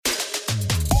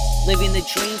Living the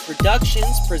Dream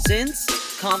Productions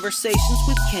presents Conversations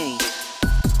with Kane.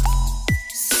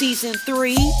 Season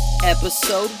 3,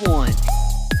 Episode 1.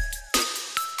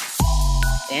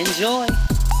 Enjoy!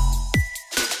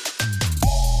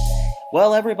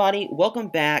 Well, everybody, welcome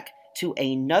back to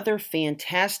another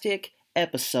fantastic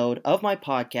episode of my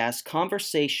podcast,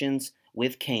 Conversations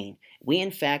with Kane. We, in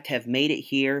fact, have made it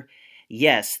here.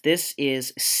 Yes, this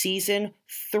is Season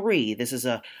 3. This is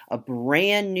a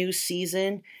brand new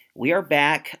season. We are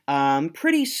back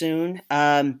pretty soon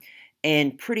and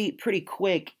pretty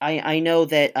quick. I know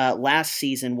that last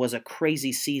season was a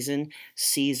crazy season,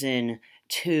 Season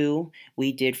 2.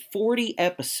 We did 40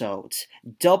 episodes,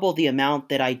 double the amount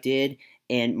that I did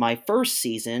in my first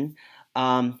season,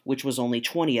 which was only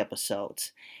 20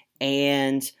 episodes.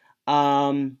 And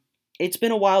it's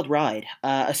been a wild ride,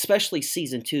 especially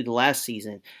Season 2, the last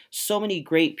season. So many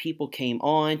great people came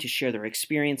on to share their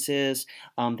experiences,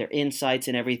 their insights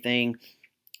and everything,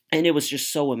 and it was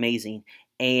just so amazing.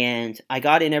 And I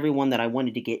got in everyone that I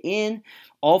wanted to get in,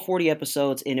 all 40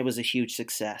 episodes, and it was a huge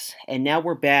success. And now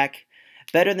we're back,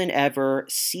 better than ever,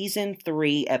 Season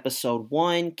 3, Episode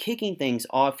 1, kicking things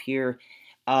off here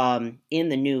in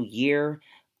the new year.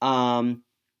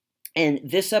 And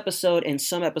this episode and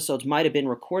some episodes might have been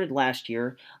recorded last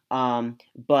year,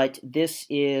 but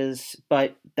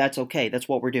that's okay. That's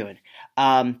what we're doing.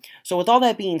 So with all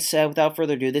that being said, without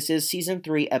further ado, this is Season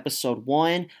 3, Episode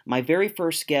 1. My very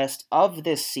first guest of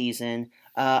this season,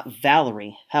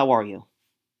 Valerie. How are you?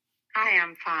 Hi,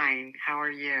 I'm fine. How are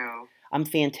you? I'm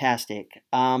fantastic.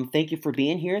 Thank you for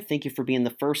being here. Thank you for being the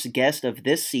first guest of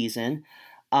this season.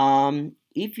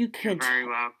 If you could, You're very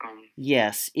welcome.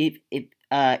 yes.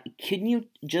 Can you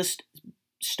just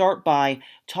start by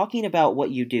talking about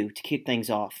what you do to kick things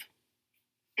off?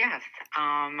 Yes,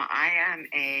 I am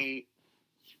a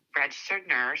registered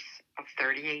nurse of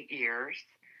 38 years.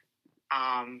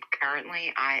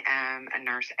 Currently, I am a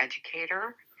nurse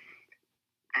educator,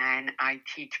 and I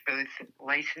teach both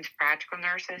licensed practical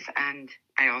nurses, and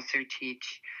I also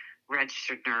teach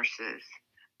registered nurses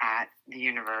at the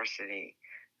university.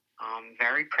 I'm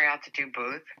very proud to do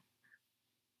both.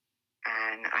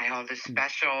 And I hold a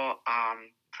special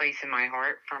place in my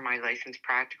heart for my licensed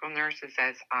practical nurses,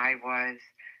 as I was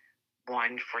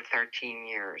one for 13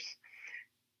 years.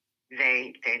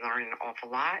 They learn an awful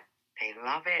lot. They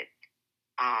love it.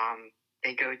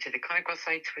 They go to the clinical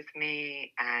sites with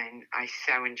me, and I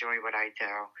so enjoy what I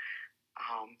do.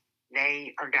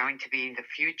 They are going to be the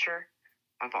future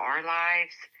of our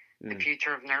lives, the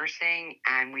future of nursing,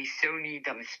 and we so need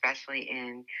them, especially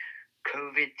in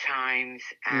COVID times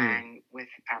and with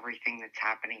everything that's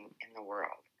happening in the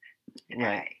world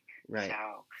today. Right.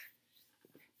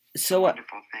 So a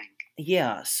wonderful thing.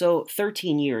 Yeah, so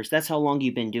 13 years, that's how long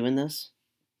you've been doing this?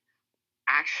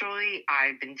 Actually,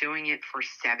 I've been doing it for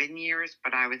 7 years,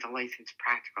 but I was a licensed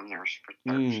practical nurse for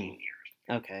 13 years.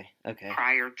 Okay.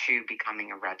 Prior to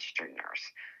becoming a registered nurse.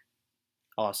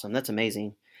 Awesome, that's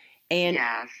amazing. And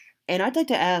yes. And I'd like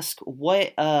to ask,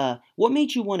 what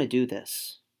made you want to do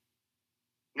this?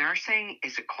 Nursing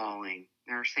is a calling.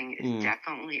 Nursing is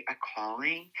definitely a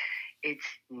calling. It's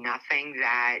nothing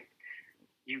that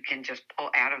you can just pull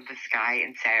out of the sky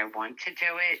and say, I want to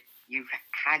do it. You've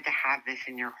had to have this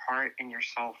in your heart and your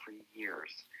soul for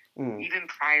years, even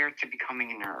prior to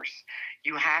becoming a nurse.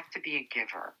 You have to be a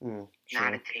giver,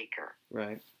 not a taker.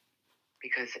 Right.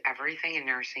 Because everything in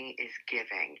nursing is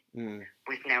giving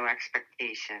with no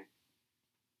expectation.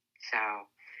 So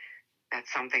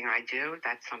that's something I do.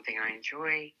 That's something I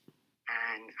enjoy.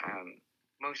 And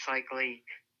most likely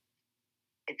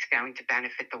it's going to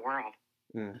benefit the world.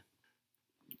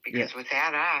 Because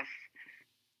without us,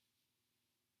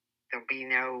 there'll be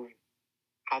no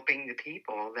helping the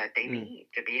people that they need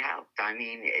to be helped. I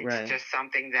mean, it's just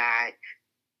something that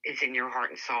is in your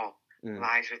heart and soul,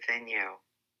 lies within you.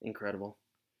 Incredible.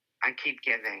 I keep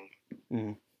giving.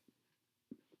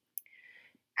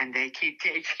 And they keep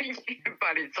taking,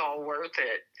 but it's all worth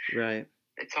it. Right.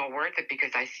 It's all worth it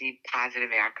because I see positive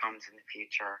outcomes in the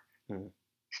future,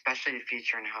 especially the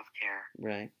future in healthcare.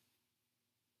 Right.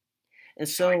 And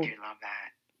so I do love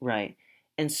that. Right.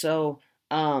 And so,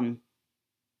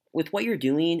 with what you're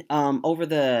doing, over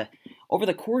the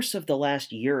course of the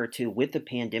last year or two with the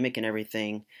pandemic and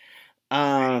everything,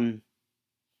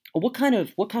 what kind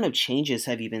of changes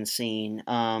have you been seeing?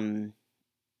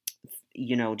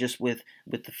 Just with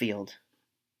the field.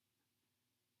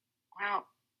 Well,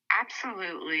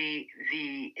 absolutely,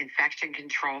 the infection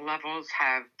control levels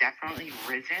have definitely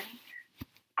risen.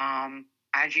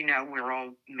 As you know, we're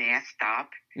all masked up.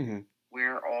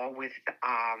 We're all with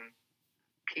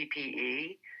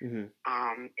PPE.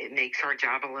 Mm-hmm. It makes our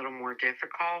job a little more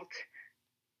difficult.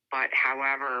 But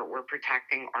however, we're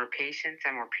protecting our patients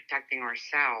and we're protecting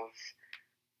ourselves.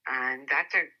 And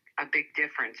that's a big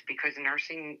difference because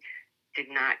nursing did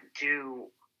not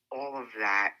do all of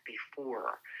that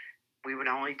before. We would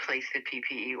only place the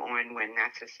PPE on when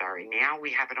necessary. Now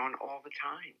we have it on all the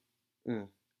time. Mm.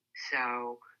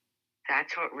 So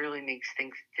that's what really makes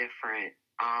things different.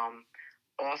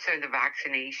 Also, the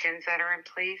vaccinations that are in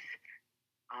place,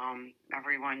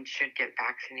 everyone should get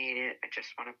vaccinated. I just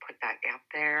want to put that out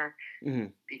there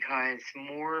because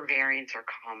more variants are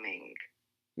coming.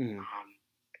 Mm.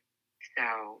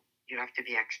 So you have to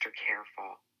be extra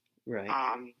careful. Right.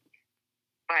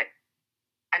 But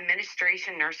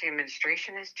nursing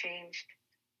administration has changed.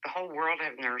 The whole world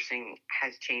of nursing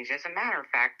has changed. As a matter of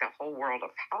fact, the whole world of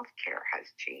healthcare has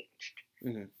changed.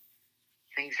 Mm-hmm.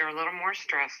 Things are a little more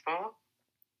stressful,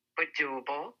 but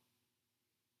doable.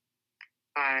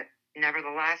 But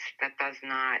nevertheless, that does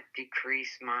not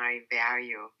decrease my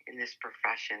value in this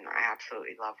profession. I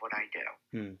absolutely love what I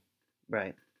do.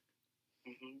 Right.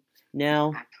 Mm-hmm.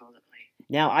 Now, absolutely.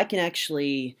 Now I can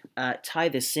actually tie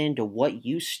this into what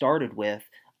you started with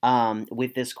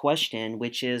this question,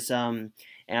 which is,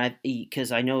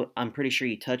 because I'm pretty sure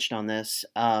you touched on this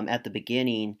at the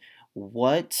beginning.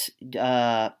 What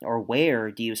or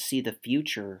where do you see the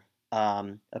future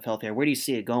of healthcare? Where do you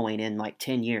see it going in like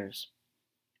 10 years?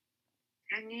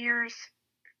 10 years,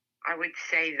 I would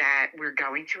say that we're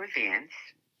going to advance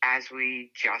as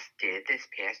we just did this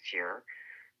past year.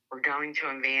 We're going to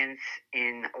advance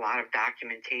in a lot of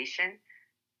documentation,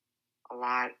 a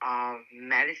lot of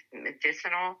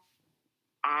medicinal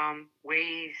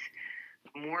ways.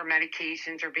 More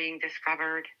medications are being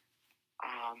discovered.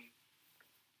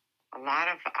 A lot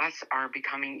of us are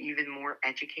becoming even more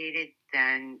educated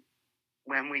than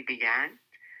when we began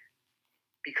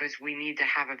because we need to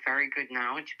have a very good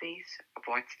knowledge base of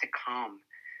what's to come.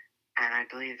 And I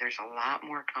believe there's a lot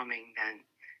more coming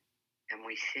than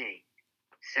we see.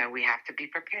 So we have to be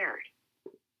prepared.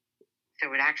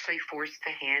 So it actually forced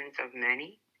the hands of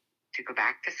many to go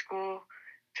back to school,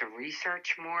 to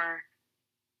research more,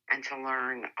 and to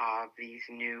learn of these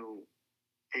new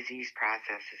disease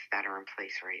processes that are in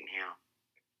place right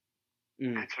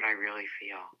now. That's what I really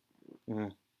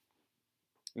feel.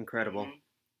 Incredible.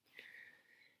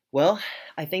 Well,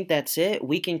 I think that's it.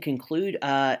 We can conclude.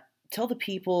 Tell the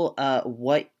people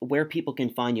where people can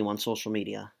find you on social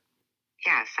media.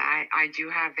 Yes, I do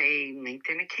have a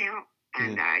LinkedIn account,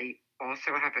 and I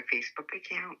also have a Facebook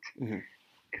account.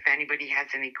 If anybody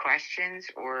has any questions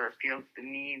or feels the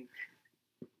need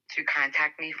to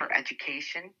contact me for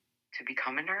education to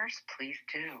become a nurse, please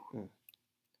do.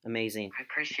 Amazing. I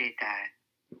appreciate that.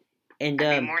 And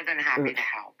I'd be more than happy to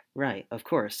help. Right, of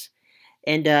course.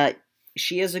 And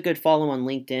she is a good follow on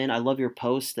LinkedIn. I love your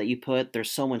posts that you put. They're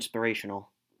so inspirational.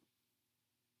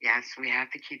 Yes, we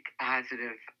have to keep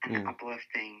positive and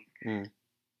uplifting,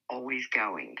 always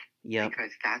going. Yeah.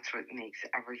 Because that's what makes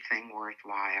everything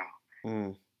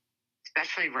worthwhile.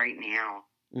 Especially right now.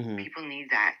 People need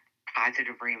that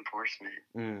positive reinforcement.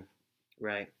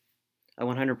 Right. I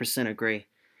 100% agree.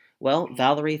 Well,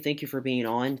 Valerie, thank you for being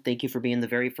on. Thank you for being the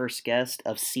very first guest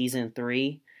of Season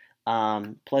 3.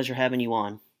 Pleasure having you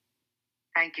on.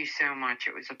 Thank you so much.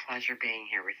 It was a pleasure being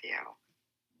here with you.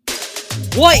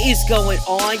 What is going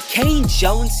on? Kane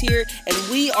Jones here, and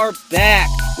we are back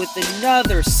with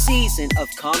another season of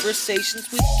Conversations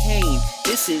with Kane.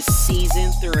 This is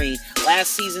Season 3.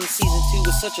 Last season, Season 2,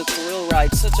 was such a thrill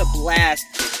ride, such a blast,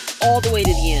 all the way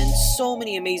to the end. So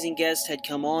many amazing guests had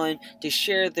come on to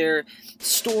share their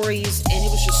stories, and it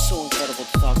was just so incredible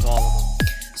to talk to all of them.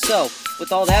 So,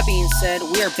 with all that being said,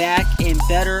 we are back and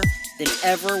better than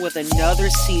ever with another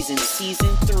season,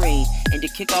 Season 3. And to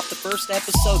kick off the first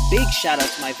episode, big shout out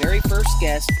to my very first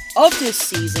guest of this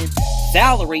season,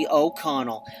 Valerie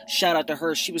O'Connell. Shout out to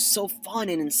her. She was so fun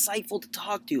and insightful to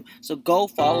talk to, so go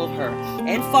follow her.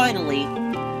 And finally,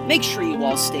 make sure you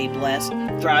all stay blessed,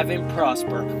 thrive, and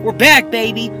prosper. We're back,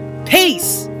 baby.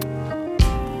 Peace!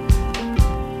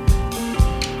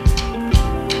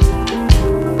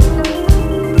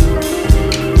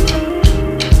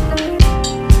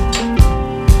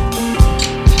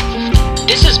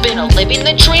 This has been a Living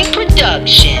the Dream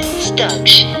production.